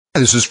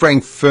This is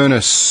Frank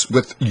Furness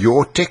with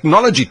your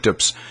technology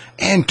tips,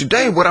 and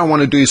today what I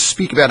want to do is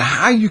speak about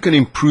how you can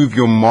improve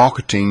your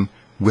marketing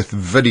with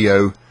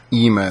video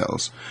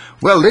emails.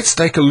 Well, let's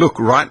take a look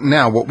right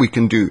now what we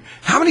can do.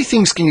 How many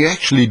things can you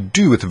actually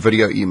do with a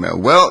video email?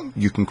 Well,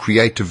 you can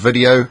create a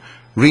video,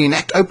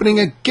 reenact opening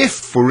a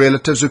gift for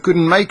relatives who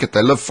couldn't make it.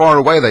 They live far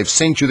away, they've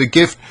sent you the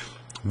gift,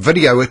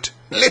 video it,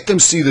 let them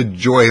see the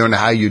joy on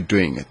how you're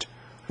doing it.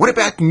 What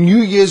about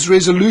New Year's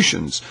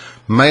resolutions?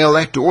 Mail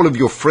that to all of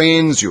your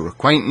friends, your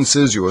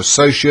acquaintances, your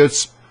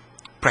associates.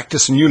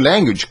 Practice a new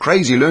language.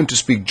 Crazy, learn to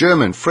speak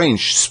German,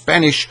 French,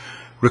 Spanish.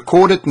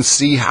 Record it and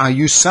see how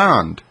you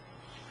sound.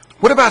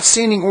 What about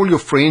sending all your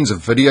friends a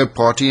video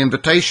party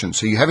invitation?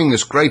 So you're having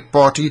this great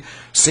party,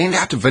 send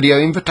out a video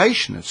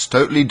invitation. It's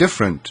totally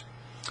different.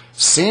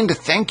 Send a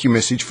thank you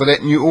message for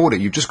that new order.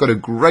 You've just got a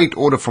great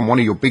order from one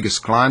of your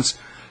biggest clients.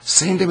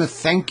 Send them a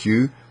thank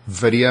you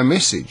video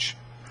message.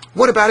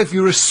 What about if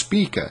you're a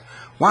speaker?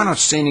 Why not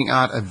sending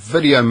out a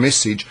video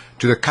message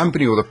to the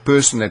company or the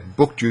person that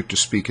booked you to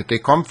speak at their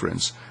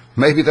conference?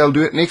 Maybe they'll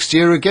do it next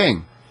year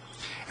again.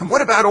 And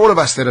what about all of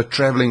us that are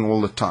traveling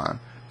all the time?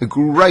 A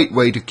great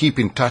way to keep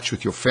in touch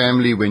with your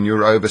family when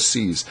you're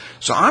overseas.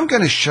 So I'm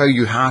going to show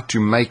you how to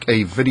make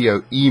a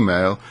video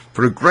email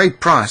for a great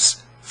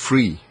price,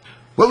 free.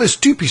 Well, there's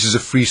two pieces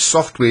of free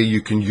software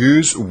you can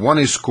use. One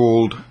is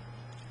called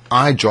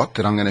iJot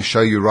that I'm going to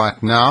show you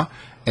right now.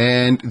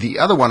 And the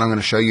other one I'm going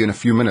to show you in a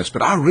few minutes.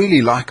 But I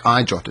really like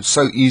iJot. It's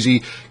so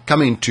easy.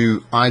 Come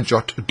into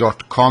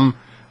ijot.com,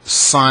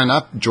 sign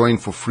up, join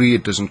for free.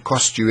 It doesn't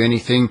cost you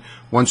anything.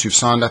 Once you've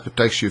signed up, it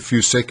takes you a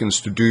few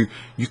seconds to do.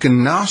 You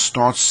can now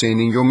start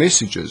sending your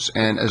messages.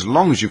 And as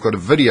long as you've got a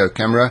video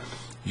camera,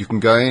 you can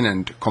go in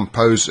and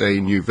compose a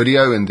new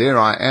video. And there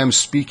I am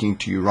speaking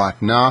to you right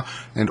now.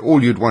 And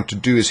all you'd want to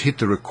do is hit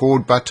the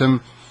record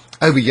button.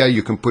 Over here,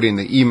 you can put in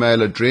the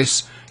email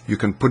address. You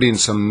can put in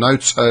some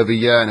notes over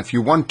here, and if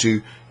you want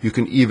to, you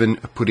can even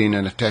put in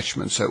an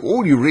attachment. So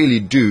all you really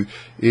do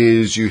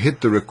is you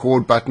hit the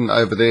record button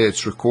over there.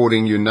 It's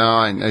recording you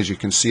now, and as you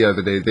can see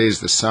over there, there's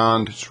the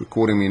sound. It's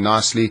recording me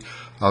nicely.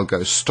 I'll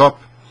go stop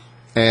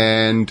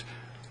and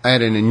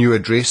add in a new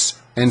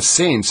address and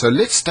send. So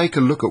let's take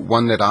a look at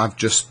one that I've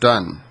just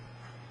done.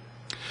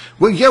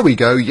 Well, here we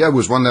go. Here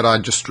was one that I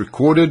just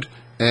recorded.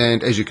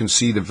 And as you can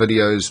see, the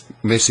video's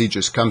message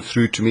has come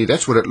through to me.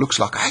 That's what it looks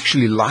like. I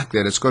actually like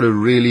that. It's got a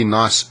really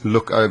nice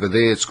look over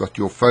there. It's got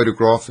your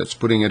photograph that's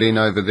putting it in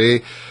over there.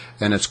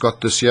 And it's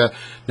got this here.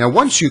 Now,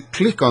 once you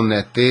click on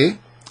that there,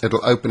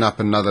 it'll open up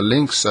another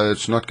link. So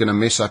it's not going to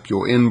mess up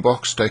your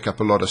inbox, take up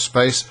a lot of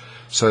space.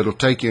 So it'll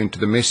take you into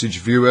the message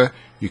viewer.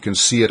 You can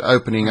see it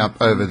opening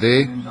up over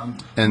there.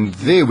 And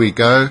there we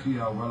go.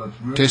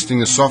 Testing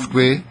the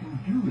software.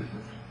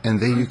 And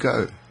there you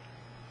go.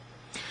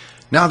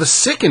 Now the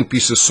second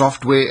piece of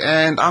software,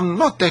 and I'm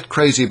not that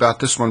crazy about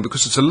this one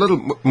because it's a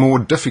little more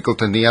difficult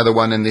than the other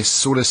one, and there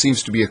sort of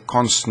seems to be a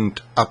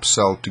constant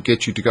upsell to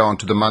get you to go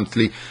onto the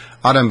monthly.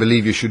 I don't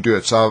believe you should do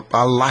it, so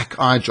I like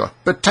iJot.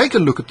 But take a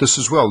look at this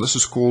as well. This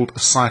is called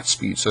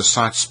SiteSpeed, so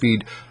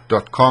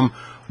SiteSpeed.com.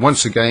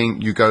 Once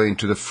again, you go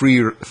into the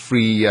free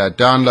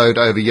download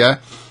over here.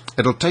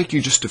 It'll take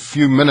you just a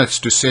few minutes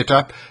to set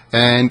up,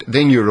 and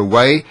then you're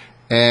away,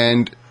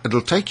 and it'll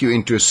take you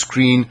into a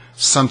screen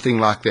something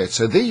like that.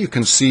 So there you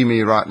can see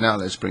me right now.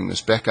 Let's bring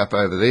this back up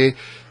over there.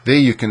 There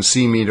you can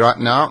see me right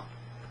now.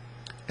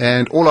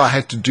 And all I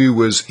had to do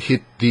was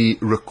hit the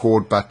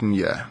record button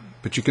here.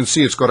 But you can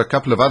see it's got a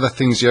couple of other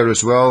things here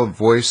as well.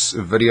 Voice,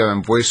 video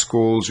and voice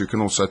calls. You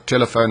can also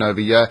telephone over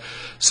here.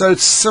 So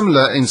it's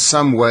similar in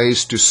some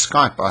ways to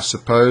Skype, I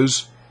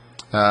suppose.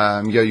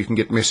 Yeah, you can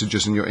get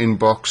messages in your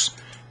inbox.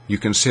 You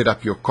can set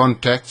up your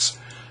contacts.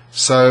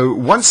 So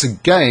once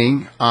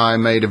again, I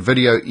made a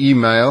video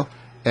email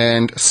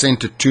and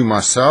sent it to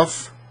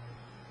myself.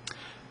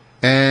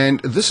 And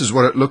this is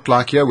what it looked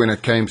like here when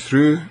it came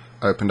through.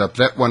 Opened up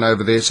that one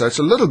over there. So it's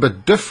a little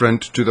bit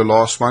different to the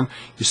last one.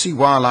 You see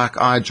why I like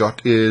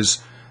iJot is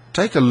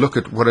take a look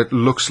at what it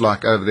looks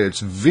like over there. It's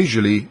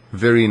visually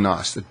very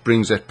nice. It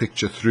brings that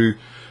picture through.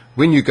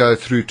 When you go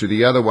through to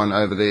the other one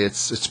over there,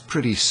 it's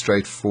pretty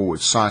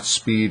straightforward.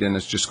 SiteSpeed, and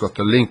it's just got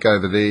the link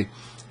over there.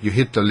 You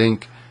hit the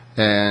link,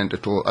 and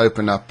it will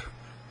open up,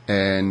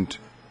 and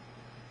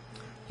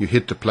you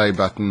hit the play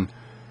button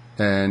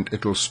and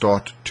it will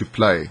start to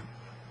play.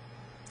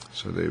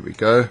 So there we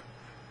go.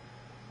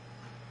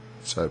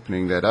 It's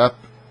opening that up.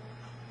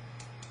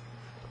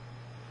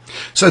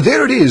 So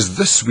there it is,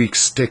 this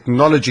week's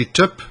technology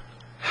tip,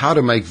 how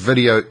to make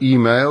video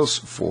emails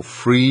for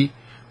free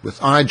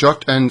with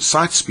iJot and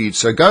SiteSpeed.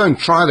 So go and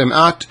try them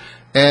out,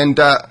 and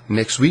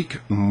next week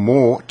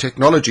more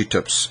technology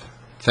tips.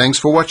 Thanks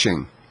for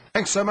watching.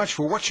 Thanks so much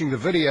for watching the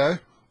video,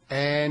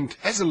 and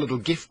as a little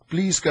gift,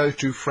 please go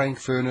to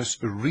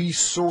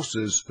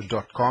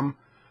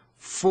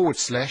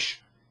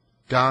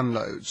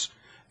frankfurnessresources.com/downloads,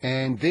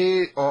 and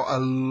there are a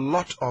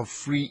lot of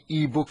free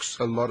ebooks,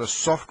 a lot of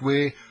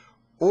software,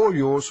 all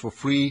yours for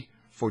free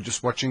for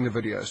just watching the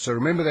video. So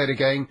remember that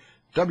again,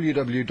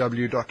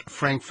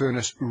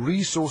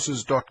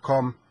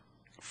 www.frankfurnessresources.com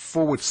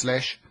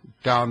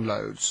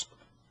 /downloads.